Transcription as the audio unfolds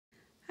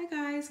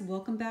guys,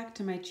 welcome back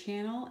to my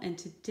channel, and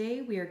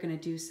today we are going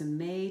to do some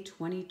May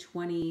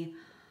 2020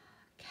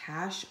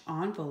 cash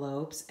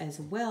envelopes as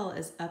well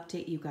as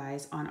update you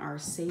guys on our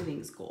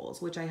savings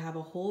goals, which I have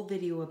a whole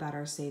video about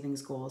our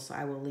savings goals, so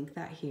I will link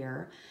that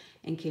here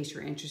in case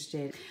you're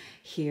interested.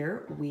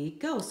 Here we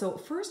go. So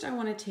first I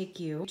want to take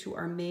you to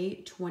our May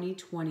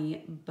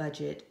 2020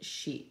 budget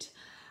sheet.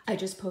 I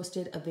just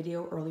posted a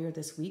video earlier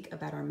this week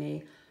about our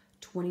May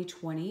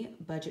 2020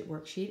 budget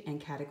worksheet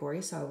and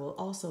category, so I will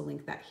also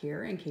link that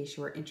here in case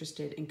you are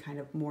interested in kind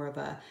of more of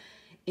a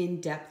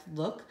in-depth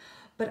look.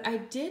 But I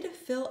did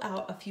fill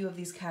out a few of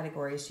these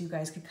categories so you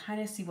guys could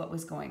kind of see what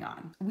was going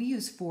on. We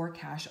use 4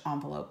 cash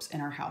envelopes in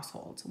our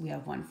household. We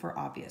have one for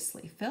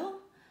obviously Phil,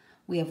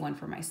 we have one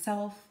for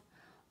myself,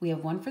 we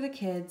have one for the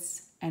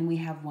kids, and we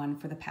have one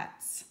for the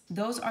pets.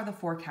 Those are the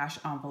 4 cash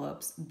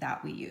envelopes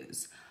that we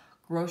use.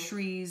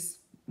 Groceries,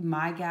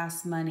 my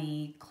gas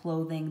money,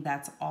 clothing,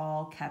 that's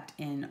all kept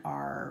in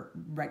our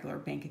regular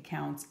bank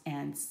accounts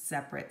and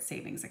separate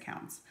savings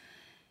accounts,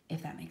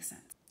 if that makes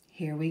sense.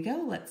 Here we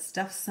go. Let's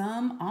stuff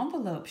some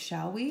envelopes,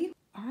 shall we?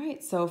 All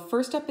right, so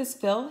first up is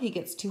Phil. He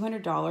gets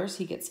 $200.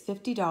 He gets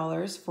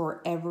 $50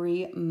 for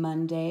every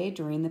Monday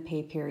during the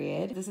pay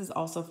period. This is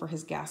also for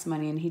his gas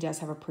money, and he does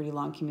have a pretty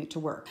long commute to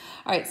work.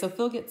 All right, so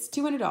Phil gets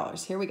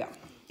 $200. Here we go.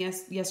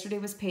 Yes, yesterday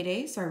was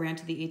payday, so I ran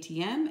to the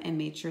ATM and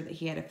made sure that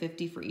he had a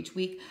 50 for each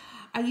week.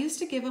 I used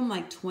to give him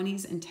like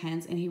 20s and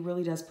 10s, and he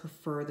really does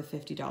prefer the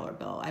 $50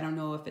 bill. I don't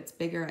know if it's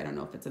bigger. I don't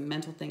know if it's a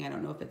mental thing. I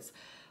don't know if it's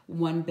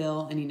one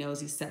bill and he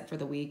knows he's set for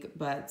the week,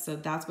 but so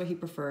that's what he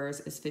prefers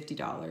is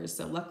 $50.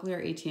 So luckily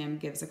our ATM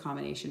gives a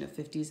combination of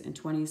 50s and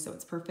 20s, so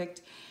it's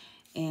perfect.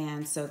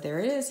 And so there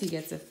it is. He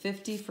gets a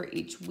 50 for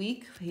each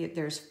week.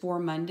 There's 4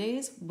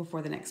 Mondays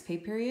before the next pay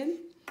period.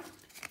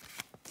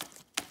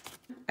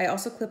 I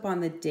also clip on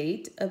the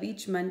date of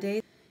each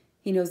Monday.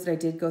 He knows that I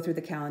did go through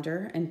the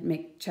calendar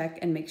and check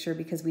and make sure,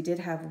 because we did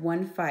have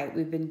one fight.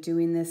 We've been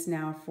doing this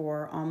now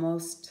for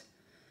almost,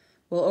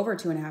 well, over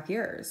 2.5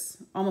 years,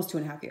 almost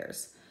 2.5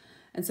 years.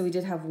 And so we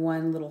did have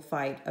one little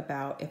fight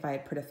about if I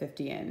had put a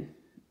 50 in.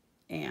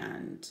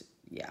 And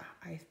yeah,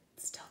 I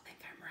still think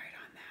I'm right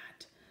on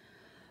that.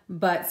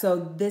 But so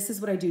this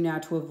is what I do now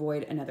to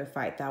avoid another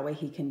fight. That way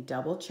he can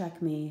double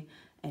check me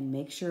and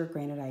make sure,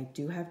 granted, I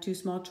do have 2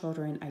 small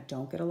children. I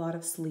don't get a lot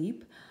of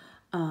sleep,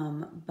 but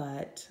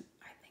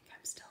I think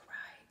I'm still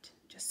right.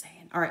 Just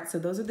saying. All right, so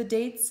those are the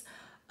dates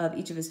of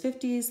each of his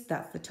 50s.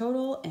 That's the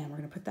total, and we're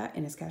gonna put that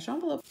in his cash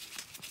envelope.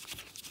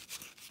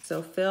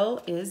 So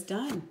Phil is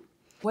done.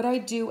 What I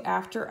do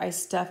after I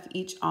stuff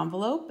each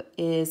envelope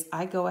is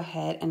I go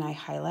ahead and I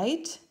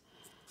highlight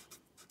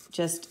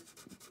just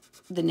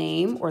the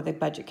name or the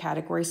budget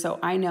category, so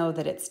I know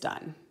that it's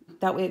done.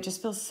 That way it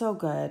just feels so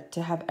good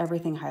to have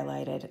everything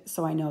highlighted,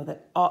 so I know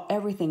that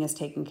everything is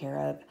taken care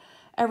of,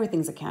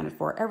 everything's accounted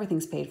for,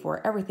 everything's paid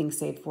for, everything's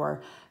saved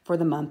for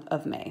the month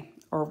of May,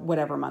 or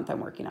whatever month I'm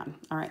working on.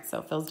 All right,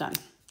 so Phil's done.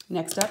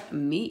 Next up,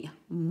 me.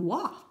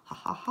 Mwah. Ha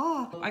ha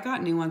ha. I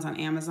got new ones on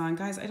Amazon.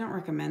 Guys, I don't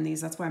recommend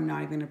these. That's why I'm not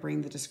even going to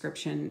bring the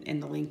description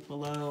in the link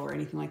below or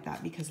anything like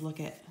that, because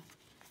look at,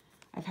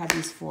 I've had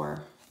these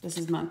for, this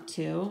is month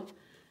 2,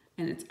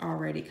 and it's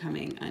already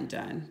coming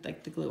undone,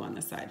 like the glue on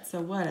the side. So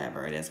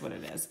whatever, it is what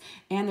it is.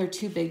 And they're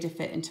too big to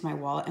fit into my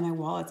wallet, and my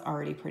wallet's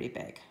already pretty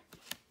big.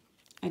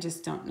 I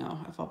just don't know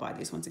if I'll buy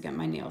these once again.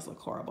 My nails look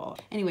horrible.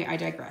 Anyway, I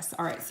digress.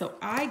 All right, so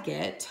I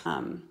get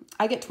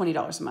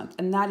 $20 a month,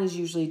 and that is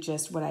usually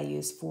just what I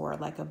use for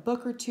like a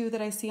book or 2 that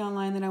I see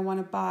online that I want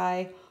to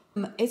buy.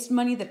 It's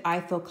money that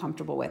I feel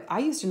comfortable with. I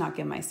used to not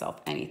give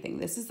myself anything.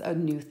 This is a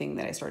new thing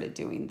that I started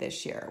doing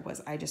this year,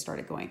 was I just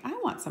started going, I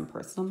want some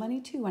personal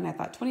money too. And I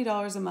thought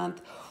 $20 a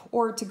month,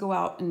 or to go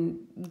out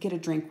and get a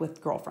drink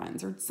with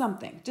girlfriends or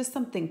something, just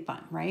something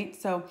fun, right?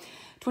 So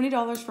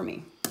 $20 for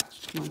me.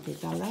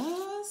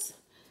 $20.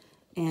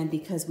 And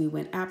because we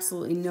went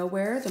absolutely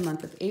nowhere the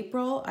month of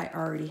April, I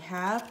already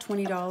have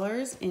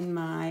 $20 in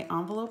my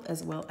envelope,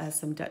 as well as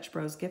some Dutch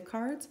Bros gift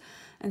cards.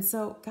 And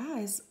so,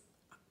 guys,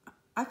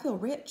 I feel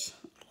rich.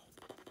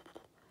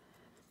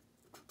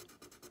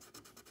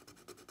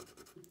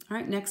 All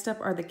right, next up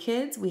are the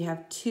kids. We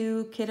have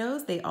 2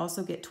 kiddos. They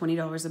also get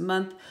 $20 a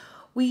month.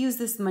 We use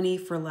this money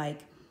for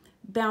like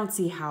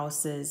bouncy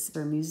houses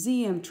or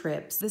museum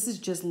trips. This is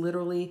just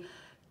literally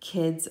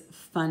kids'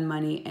 fun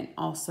money, and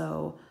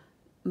also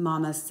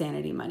mama's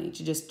sanity money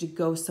to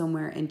go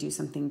somewhere and do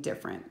something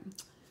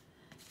different.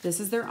 This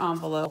is their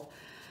envelope.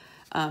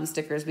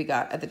 Stickers we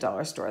got at the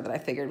dollar store that I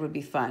figured would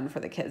be fun for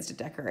the kids to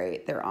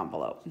decorate their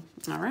envelope.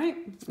 All right,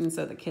 and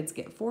so the kids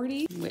get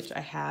 40, which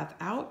I have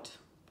out.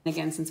 And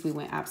again, since we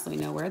went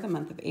absolutely nowhere the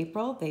month of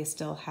April, they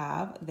still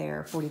have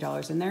their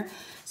 $40 in there.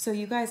 So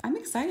you guys, I'm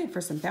excited for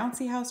some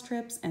bouncy house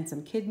trips and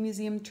some kid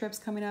museum trips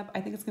coming up.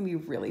 I think it's gonna be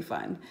really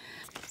fun.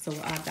 So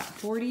we'll add that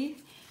 40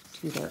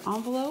 to their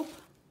envelope.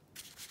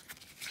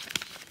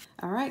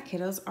 All right,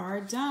 kiddos are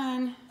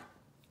done.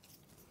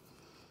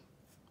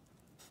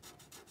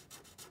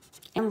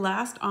 And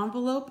last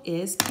envelope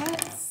is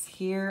pets.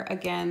 Here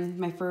again,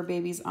 my fur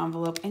baby's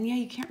envelope. And yeah,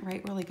 you can't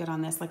write really good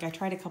on this. Like I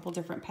tried a couple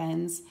different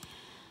pens.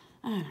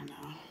 I don't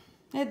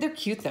know. They're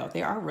cute though.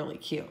 They are really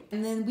cute.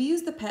 And then we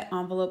use the pet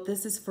envelope.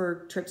 This is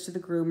for trips to the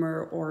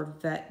groomer or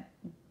vet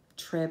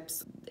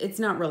trips. It's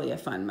not really a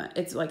fund.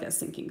 It's like a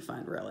sinking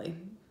fund really.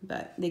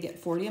 But they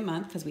get $40 a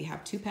month because we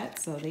have 2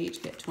 pets. So they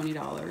each get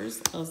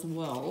 $20 as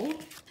well.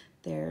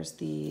 There's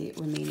the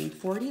remaining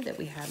 $40 that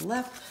we had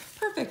left.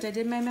 Perfect. I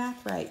did my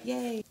math right.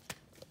 Yay.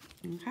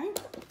 Okay.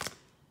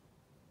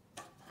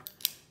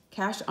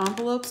 Cash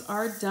envelopes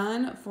are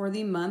done for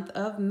the month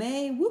of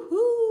May.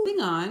 Woohoo!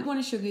 Moving on, I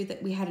want to show you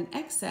that we had an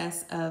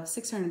excess of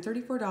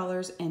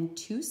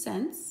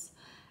 $634.02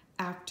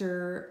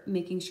 after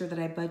making sure that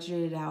I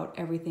budgeted out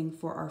everything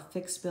for our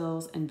fixed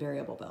bills and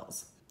variable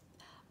bills.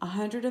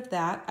 100 of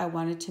that I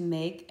wanted to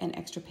make an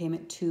extra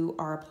payment to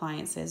our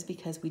appliances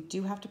because we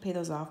do have to pay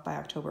those off by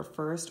October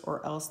 1st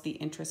or else the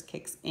interest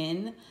kicks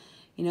in.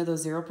 You know,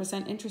 those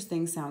 0% interest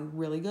things sound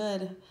really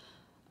good.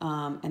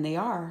 And they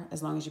are,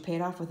 as long as you pay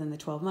it off within the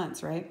 12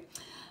 months, right?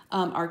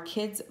 Our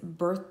kids'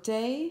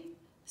 birthday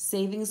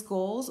savings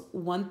goals,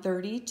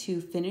 130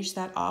 to finish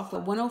that off.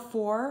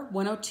 104,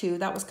 102,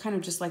 that was kind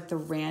of just like the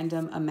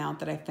random amount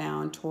that I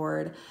found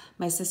toward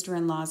my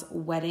sister-in-law's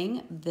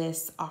wedding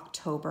this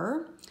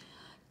October.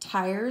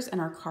 Tires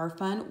and our car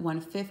fund,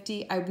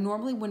 150. I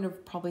normally wouldn't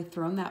have probably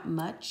thrown that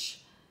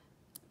much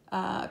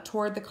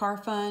toward the car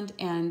fund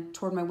and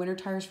toward my winter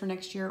tires for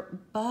next year,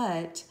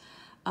 but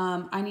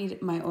I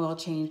need my oil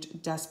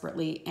changed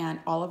desperately, and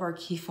all of our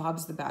key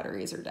fobs, the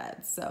batteries are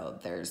dead. So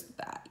there's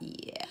that,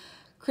 yeah.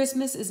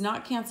 Christmas is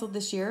not canceled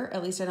this year.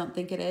 At least I don't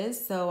think it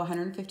is. So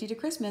 150 to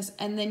Christmas.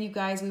 And then you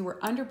guys, we were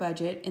under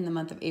budget in the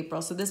month of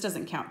April. So this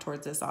doesn't count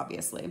towards this,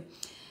 obviously.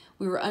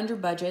 We were under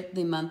budget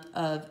the month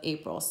of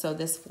April. So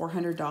this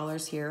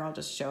 $400 here, I'll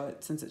just show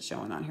it since it's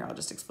showing on here. I'll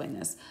just explain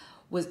this,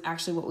 was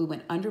actually what we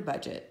went under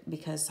budget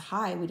because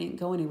we didn't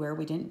go anywhere.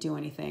 We didn't do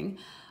anything.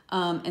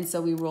 And so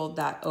we rolled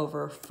that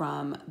over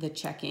from the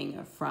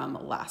checking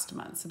from last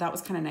month. So that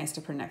was kind of nice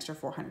to put an extra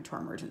 $400 to our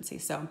emergency.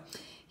 So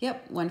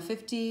yep,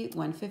 150,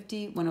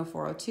 150,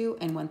 10402,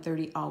 and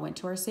 130 all went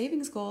to our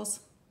savings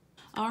goals.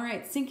 All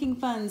right, sinking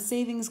funds,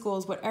 savings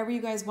goals, whatever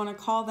you guys want to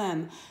call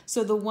them.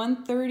 So the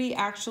 130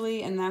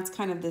 actually, and that's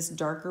kind of this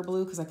darker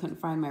blue because I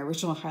couldn't find my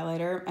original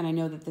highlighter. And I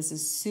know that this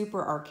is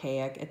super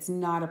archaic. It's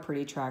not a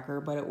pretty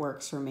tracker, but it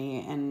works for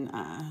me. And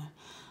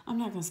I'm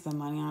not going to spend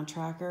money on a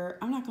tracker.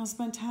 I'm not going to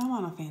spend time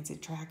on a fancy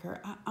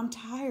tracker. I'm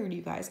tired,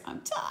 you guys.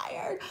 I'm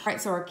tired. All right,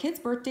 so our kids'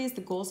 birthdays,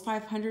 the goal's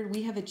 500.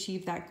 We have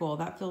achieved that goal.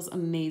 That feels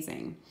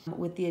amazing.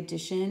 With the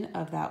addition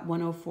of that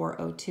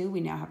 10402,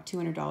 we now have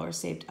 $200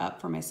 saved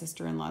up for my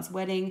sister-in-law's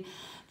wedding.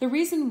 The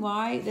reason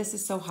why this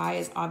is so high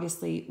is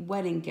obviously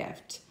wedding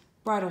gift,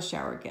 bridal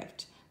shower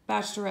gift,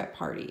 bachelorette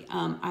party.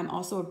 I'm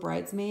also a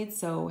bridesmaid,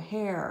 so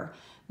hair,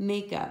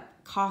 makeup,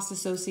 cost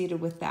associated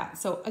with that.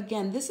 So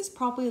again, this is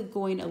probably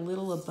going a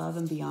little above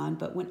and beyond,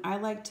 but when I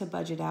like to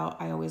budget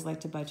out, I always like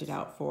to budget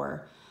out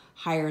for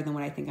higher than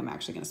what I think I'm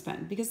actually going to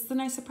spend because it's a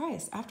nice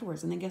surprise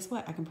afterwards. And then guess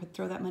what? I can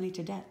throw that money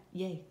to debt.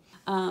 Yay.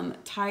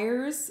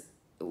 Tires,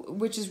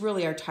 which is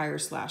really our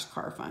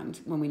tire/car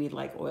fund when we need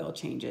like oil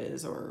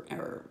changes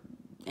or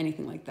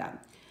anything like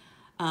that.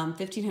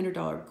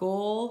 $1,500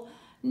 goal.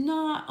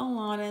 Not a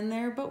lot in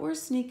there, but we're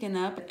sneaking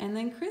up. And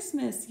then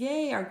Christmas,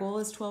 yay, our goal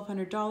is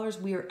 $1,200.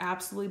 We are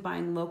absolutely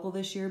buying local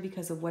this year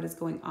because of what is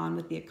going on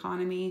with the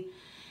economy,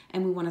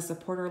 and we want to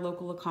support our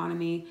local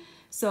economy.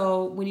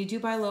 So when you do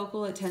buy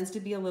local, it tends to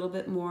be a little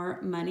bit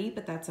more money,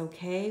 but that's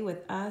okay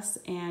with us.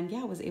 And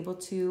yeah, I was able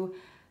to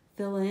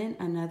fill in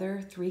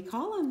another 3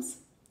 columns.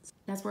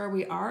 That's where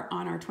we are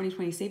on our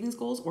 2020 savings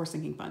goals or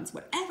sinking funds,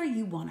 whatever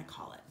you want to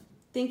call it.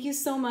 Thank you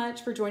so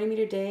much for joining me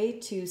today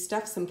to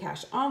stuff some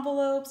cash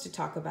envelopes, to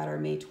talk about our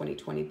May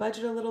 2020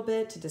 budget a little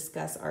bit, to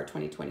discuss our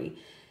 2020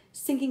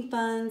 sinking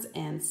funds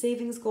and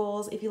savings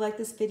goals. If you like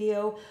this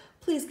video,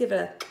 please give it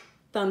a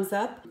thumbs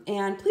up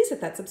and please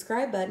hit that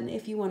subscribe button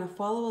if you want to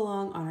follow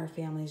along on our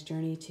family's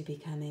journey to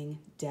becoming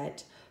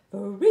debt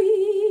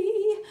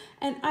free.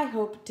 And I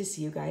hope to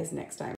see you guys next time.